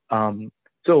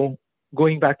 So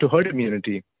going back to herd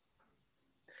immunity,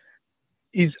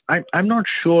 I'm not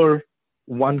sure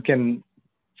one can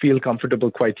feel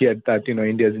comfortable quite yet that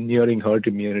India is nearing herd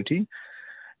immunity.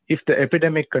 If the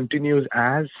epidemic continues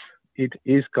as it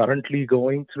is currently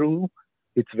going through,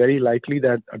 it's very likely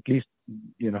that at least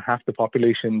half the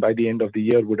population by the end of the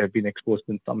year would have been exposed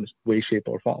in some way, shape,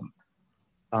 or form.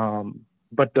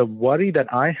 But the worry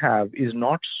that I have is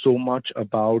not so much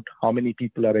about how many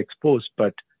people are exposed,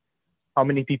 but how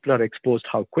many people are exposed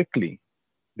how quickly.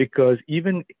 Because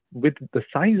even with the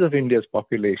size of India's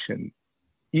population,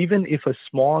 even if a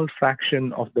small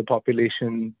fraction of the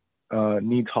population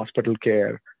needs hospital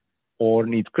care or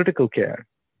needs critical care,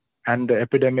 and the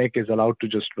epidemic is allowed to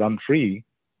just run free,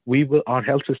 our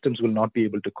health systems will not be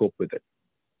able to cope with it.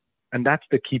 And that's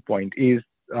the key point is,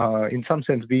 in some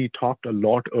sense, we talked a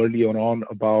lot earlier on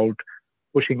about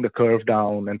pushing the curve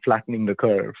down and flattening the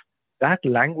curve. That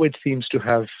language seems to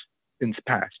have since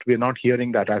passed. We're not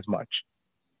hearing that as much.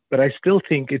 But I still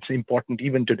think it's important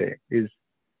even today, is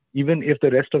even if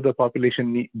the rest of the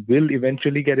population will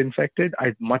eventually get infected,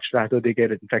 I'd much rather they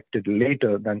get infected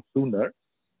later than sooner,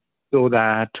 so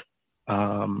that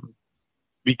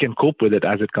we can cope with it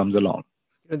as it comes along.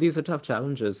 These are tough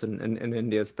challenges in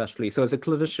India especially. So as a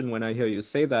clinician, when I hear you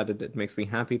say that, it makes me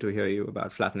happy to hear you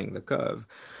about flattening the curve,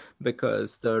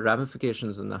 because the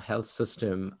ramifications in the health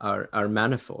system are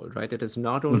manifold, right? It is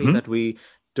not only that we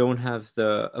don't have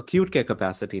the acute care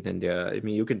capacity in India. I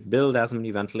mean, you can build as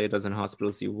many ventilators in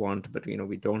hospitals you want, but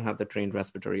we don't have the trained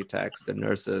respiratory techs, the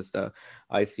nurses, the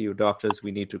ICU doctors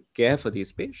we need to care for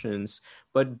these patients.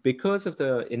 But because of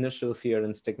the initial fear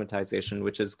and stigmatization,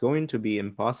 which is going to be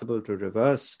impossible to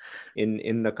reverse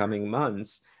in the coming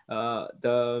months,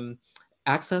 the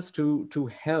access to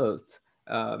health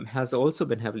has also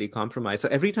been heavily compromised. So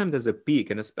every time there's a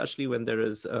peak, and especially when there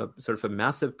is a sort of a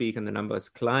massive peak and the numbers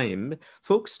climb,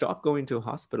 folks stop going to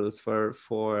hospitals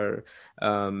for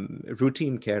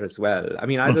routine care as well. I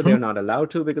mean, either they're not allowed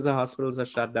to because the hospitals are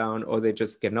shut down, or they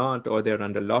just cannot, or they're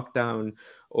under lockdown,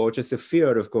 or just the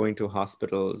fear of going to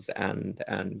hospitals and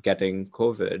getting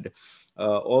COVID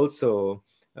also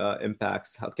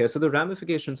impacts healthcare. So the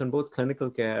ramifications on both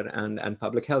clinical care and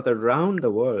public health around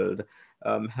the world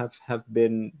have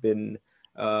been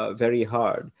very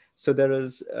hard. So there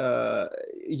is,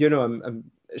 I'm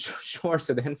sure.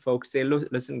 So then folks say,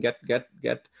 listen,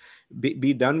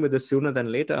 be done with this sooner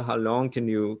than later. How long can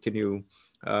you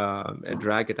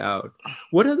drag it out?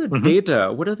 What are the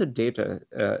data? What are the data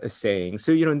saying?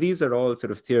 So these are all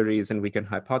sort of theories, and we can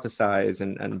hypothesize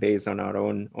and based on our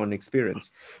own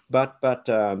experience. But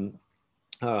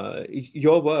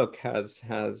your work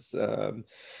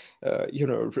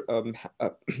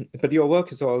but your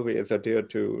work is always adhered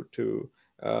to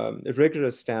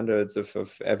rigorous standards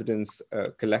of evidence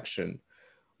collection.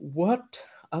 What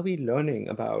are we learning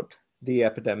about the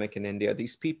epidemic in India?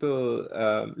 These people,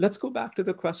 let's go back to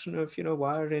the question of,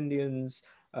 why are Indians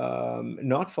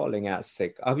not falling as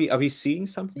sick? Are we seeing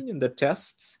something in the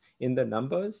tests, in the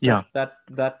numbers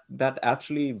that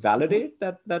actually validate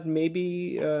that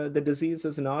maybe the disease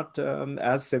is not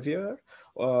as severe?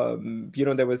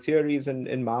 There were theories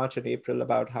in March and April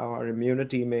about how our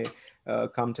immunity may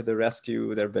come to the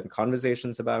rescue. There have been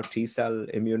conversations about T-cell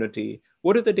immunity.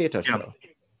 What do the data show?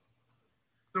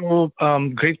 So,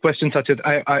 great question, Satchit.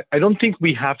 I don't think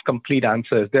we have complete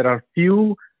answers. There are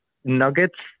few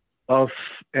nuggets of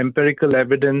empirical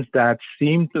evidence that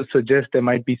seem to suggest there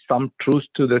might be some truth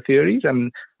to the theories.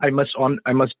 And I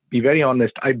must be very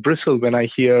honest. I bristle when I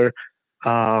hear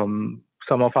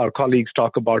some of our colleagues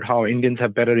talk about how Indians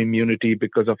have better immunity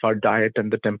because of our diet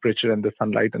and the temperature and the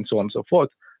sunlight and so on and so forth.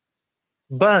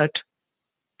 But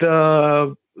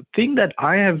the thing that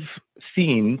I have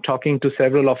seen talking to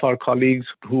several of our colleagues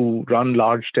who run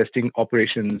large testing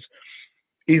operations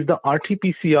is the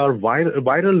RT-PCR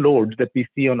viral loads that we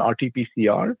see on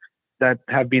RT-PCR that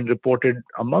have been reported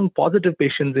among positive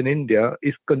patients in India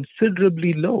is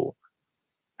considerably low.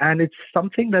 And it's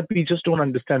something that we just don't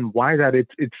understand why that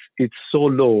it's so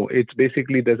low. It's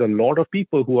basically there's a lot of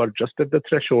people who are just at the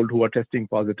threshold who are testing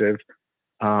positive,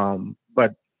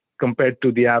 but compared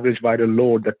to the average viral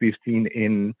load that we've seen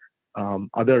in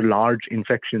other large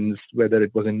infections, whether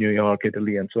it was in New York,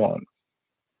 Italy, and so on.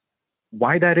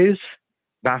 Why that is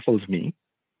baffles me.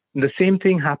 The same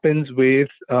thing happens with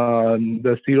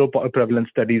the seroprevalence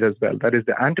studies as well. That is,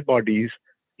 the antibodies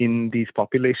in these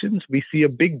populations. We see a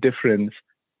big difference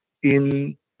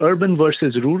in urban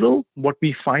versus rural. What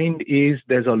we find is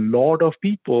there's a lot of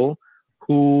people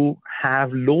who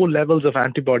have low levels of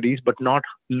antibodies, but not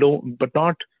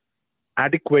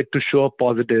adequate to show up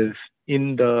positive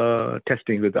in the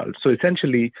testing results. So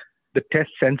essentially, the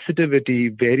test sensitivity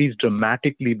varies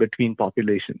dramatically between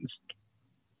populations.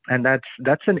 And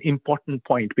that's an important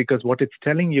point, because what it's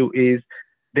telling you is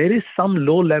there is some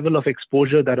low level of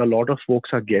exposure that a lot of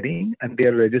folks are getting, and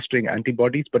they're registering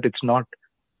antibodies, but it's not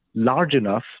large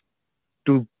enough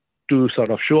to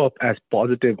sort of show up as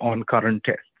positive on current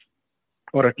tests,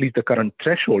 or at least the current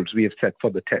thresholds we have set for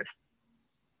the test.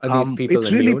 Are these people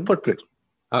it's immune? Really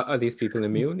Are these people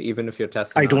immune, even if you're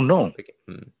testing? I don't know.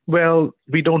 Well,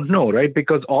 we don't know, right?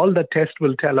 Because all the test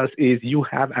will tell us is you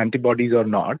have antibodies or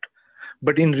not.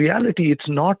 But in reality, it's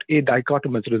not a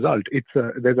dichotomous result.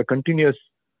 There's a continuous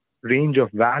range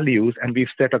of values, and we've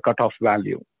set a cutoff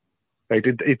value, right?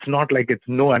 It's not like it's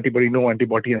no antibody,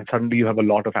 and suddenly you have a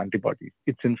lot of antibodies.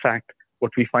 It's in fact,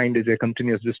 what we find is a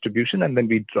continuous distribution, and then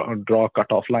we draw a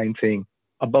cutoff line saying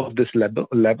above this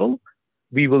level,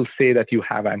 we will say that you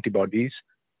have antibodies.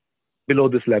 Below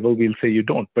this level, we'll say you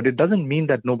don't. But it doesn't mean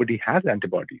that nobody has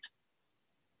antibodies.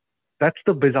 That's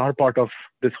the bizarre part of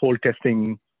this whole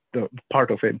testing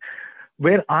part of it.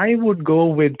 Where I would go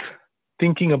with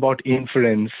thinking about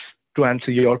inference to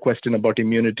answer your question about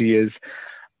immunity is,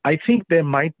 I think there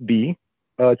might be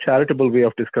a charitable way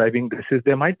of describing this is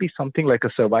there might be something like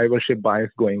a survivorship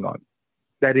bias going on.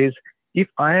 That is, if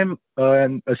I am a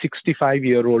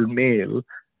 65-year-old male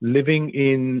living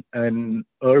in an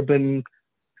urban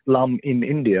slum in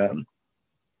India,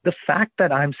 the fact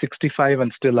that I'm 65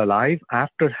 and still alive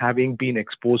after having been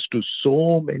exposed to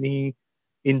so many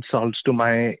insults to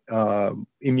my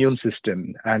immune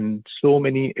system and so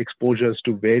many exposures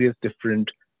to various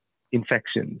different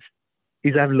infections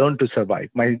is I've learned to survive.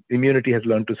 My immunity has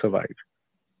learned to survive.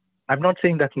 I'm not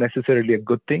saying that's necessarily a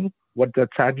good thing. What that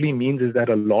sadly means is that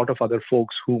a lot of other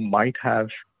folks who might have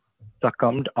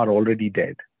succumbed are already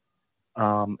dead.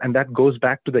 And that goes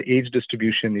back to the age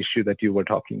distribution issue that you were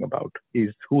talking about,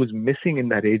 is who is missing in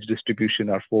that age distribution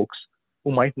are folks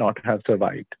who might not have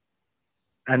survived.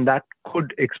 And that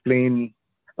could explain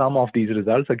some of these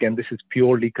results. Again, this is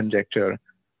purely conjecture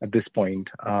at this point.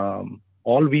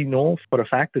 All we know for a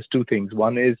fact is two things.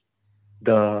 One is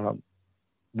the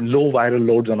low viral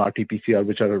loads on RT-PCR,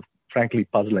 which are frankly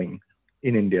puzzling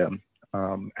in India.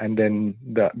 And then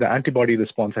the antibody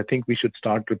response, I think we should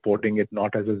start reporting it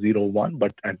not as a 0-1,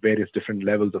 but at various different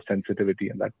levels of sensitivity.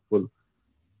 And that will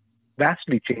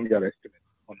vastly change our estimate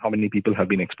on how many people have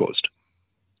been exposed.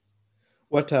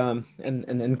 What an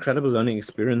incredible learning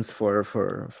experience for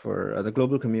the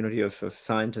global community of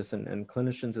scientists and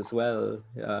clinicians as well.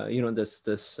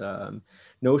 This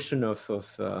notion of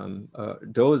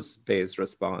dose-based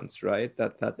response, right?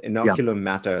 That inoculum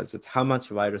matters. It's how much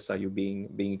virus are you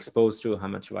being exposed to, how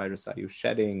much virus are you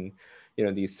shedding.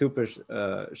 These super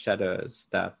shedders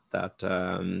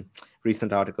that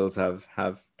recent articles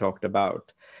have talked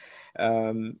about.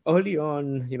 Early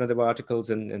on, there were articles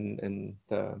in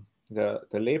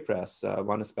the lay press,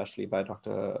 one especially by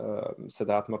Dr.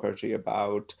 Siddharth Mukherjee,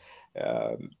 about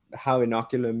how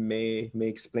inoculum may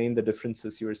explain the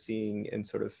differences you're seeing in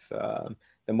sort of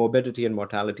the morbidity and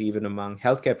mortality even among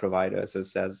healthcare providers,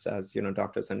 as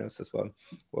doctors and nurses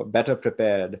were better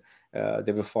prepared.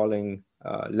 They were falling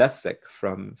less sick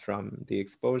from the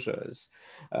exposures.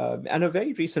 And a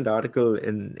very recent article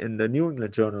in the New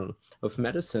England Journal of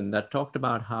Medicine that talked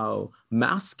about how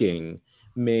masking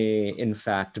may in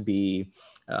fact be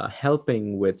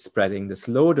helping with spreading this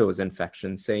low dose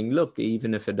infection, saying, look,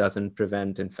 even if it doesn't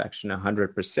prevent infection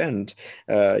 100%,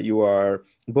 you are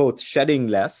both shedding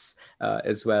less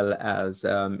as well as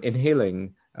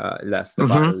inhaling less the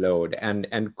viral load.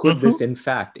 And could this in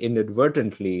fact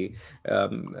inadvertently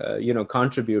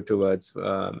contribute towards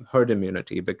herd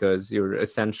immunity, because you're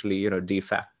essentially de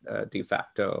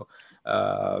facto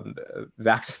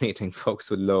vaccinating folks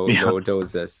with low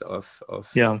doses of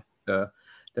the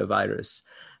virus.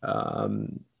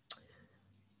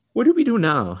 What do we do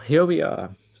now? Here we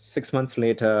are, 6 months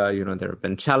later. There have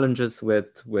been challenges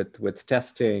with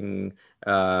testing.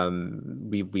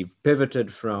 We've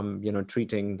pivoted from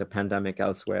treating the pandemic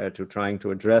elsewhere to trying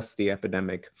to address the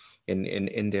epidemic in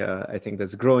India. I think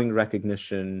there's growing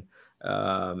recognition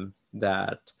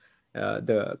that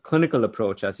the clinical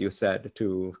approach, as you said,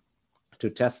 to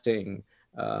testing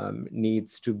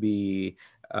needs to be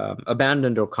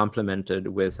abandoned or complemented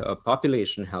with a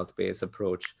population health-based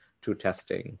approach to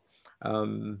testing.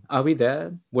 Are we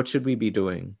there? What should we be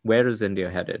doing? Where is India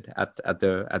headed at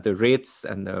the rates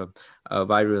and the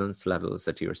virulence levels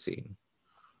that you're seeing?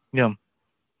 Yeah.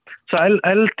 So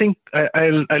I'll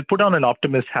put on an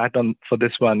optimist hat for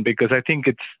this one, because I think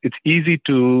it's easy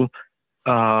to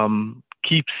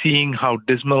keep seeing how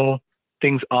dismal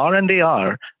things are, and they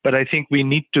are. But I think we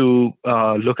need to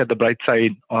look at the bright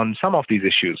side on some of these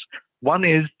issues. One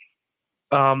is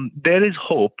there is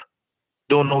hope,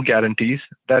 though no guarantees,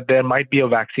 that there might be a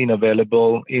vaccine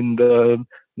available in the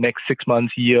next 6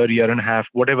 months, year and a half,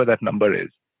 whatever that number is.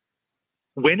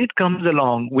 When it comes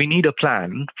along, we need a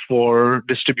plan for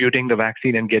distributing the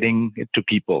vaccine and getting it to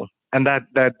people. And that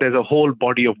there's a whole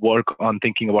body of work on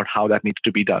thinking about how that needs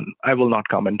to be done. I will not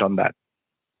comment on that.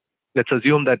 Let's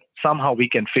assume that somehow we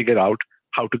can figure out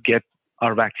how to get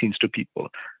our vaccines to people.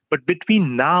 But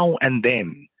between now and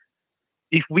then,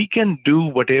 if we can do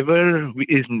whatever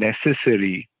is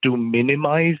necessary to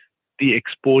minimize the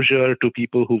exposure to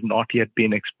people who've not yet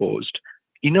been exposed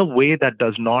in a way that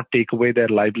does not take away their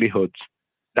livelihoods,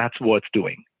 that's worth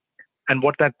doing. And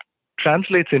what that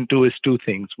translates into is two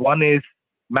things. One is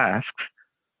masks.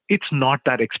 It's not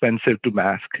that expensive to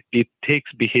mask. It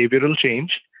takes behavioral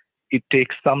change. It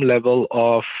takes some level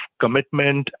of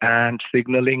commitment and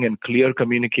signaling and clear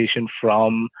communication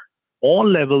from all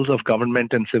levels of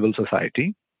government and civil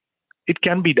society. It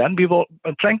can be done.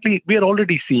 Frankly, we are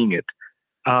already seeing it.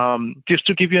 Just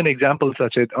to give you an example,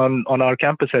 Satchit, on our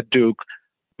campus at Duke,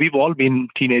 we've all been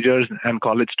teenagers and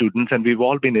college students, and we've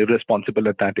all been irresponsible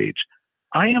at that age.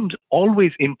 I am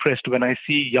always impressed when I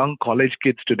see young college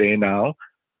kids today now.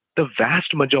 The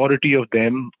vast majority of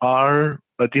them are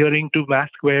adhering to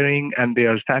mask wearing, and they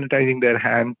are sanitizing their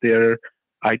hands. They're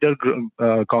either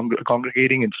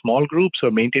congregating in small groups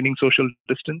or maintaining social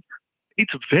distance.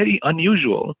 It's very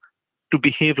unusual to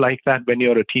behave like that when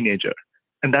you're a teenager.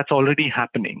 And that's already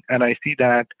happening. And I see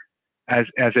that as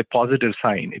a positive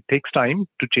sign. It takes time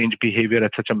to change behavior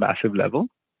at such a massive level.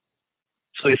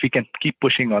 So if we can keep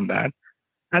pushing on that.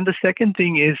 And the second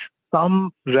thing is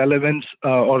some relevance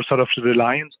or sort of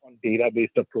reliance on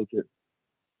data-based approaches.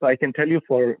 So I can tell you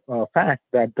for a fact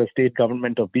that the state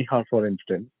government of Bihar, for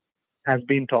instance, has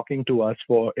been talking to us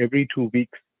for every 2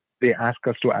 weeks. They ask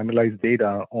us to analyze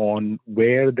data on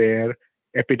where their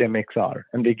epidemics are.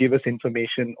 And they give us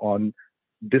information on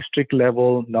district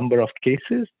level number of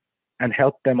cases and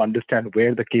help them understand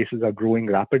where the cases are growing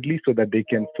rapidly so that they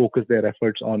can focus their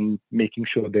efforts on making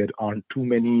sure there aren't too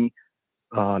many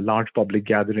large public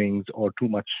gatherings or too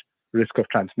much risk of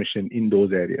transmission in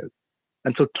those areas.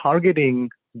 And so targeting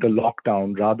the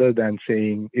lockdown rather than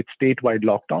saying it's statewide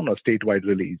lockdown or statewide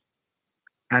release.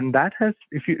 And that has,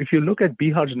 if you look at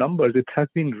Bihar's numbers, it has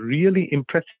been really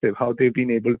impressive how they've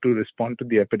been able to respond to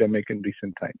the epidemic in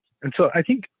recent times. And so I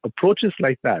think approaches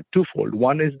like that, twofold.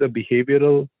 One is the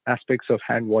behavioral aspects of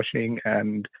hand washing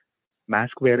and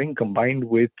mask wearing combined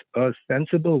with a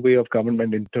sensible way of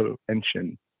government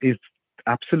intervention is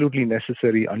absolutely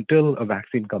necessary until a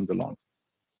vaccine comes along.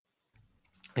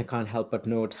 I can't help but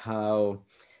note how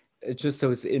just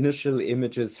those initial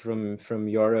images from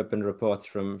Europe and reports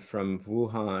from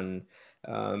Wuhan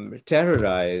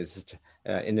terrorized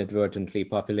inadvertently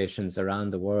populations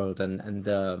around the world, and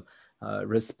the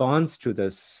response to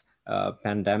this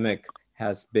pandemic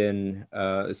has been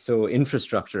so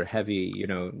infrastructure heavy. You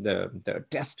know, the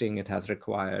testing it has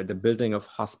required, the building of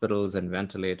hospitals and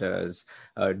ventilators,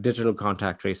 digital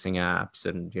contact tracing apps,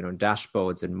 and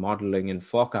dashboards and modeling and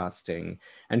forecasting.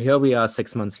 And here we are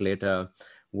 6 months later,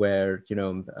 where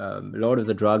a lot of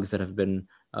the drugs that have been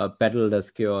peddled as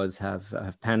cures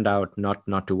have panned out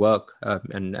not to work,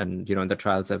 and the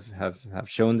trials have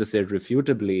shown this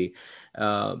irrefutably.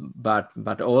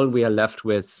 But all we are left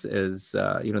with is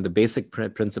the basic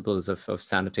principles of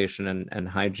sanitation and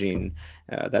hygiene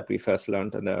that we first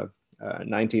learned in the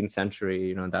 19th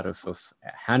century. That of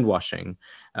hand washing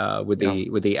with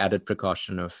the added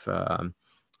precaution of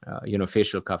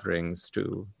facial coverings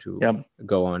to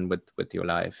go on with your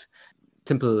life.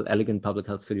 Simple, elegant public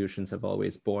health solutions have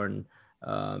always borne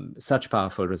such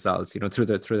powerful results. Through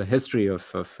the history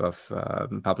of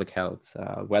public health,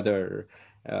 whether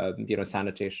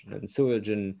sanitation and sewage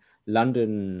in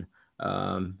London,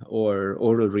 or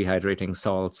oral rehydrating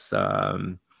salts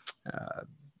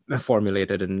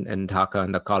formulated in Dhaka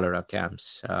and the cholera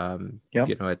camps.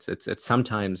 It's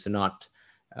sometimes not.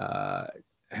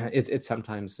 It's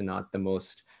sometimes not the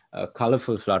most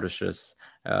colorful flourishes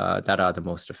that are the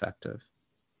most effective.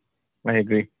 I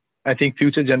agree. I think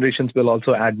future generations will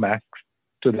also add masks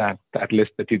to that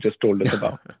list that you just told us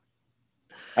about.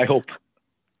 I hope.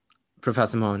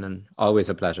 Professor Mohanan, always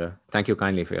a pleasure. Thank you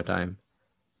kindly for your time.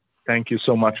 Thank you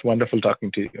so much. Wonderful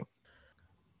talking to you.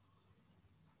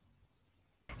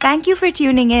 Thank you for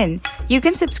tuning in. You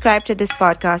can subscribe to this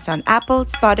podcast on Apple,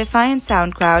 Spotify, and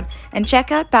SoundCloud, and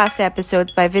check out past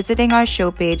episodes by visiting our show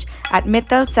page at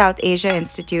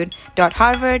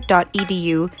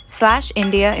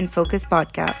mittal.south.asia.institute.harvard.edu/India in Focus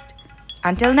podcast.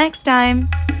 Until next time.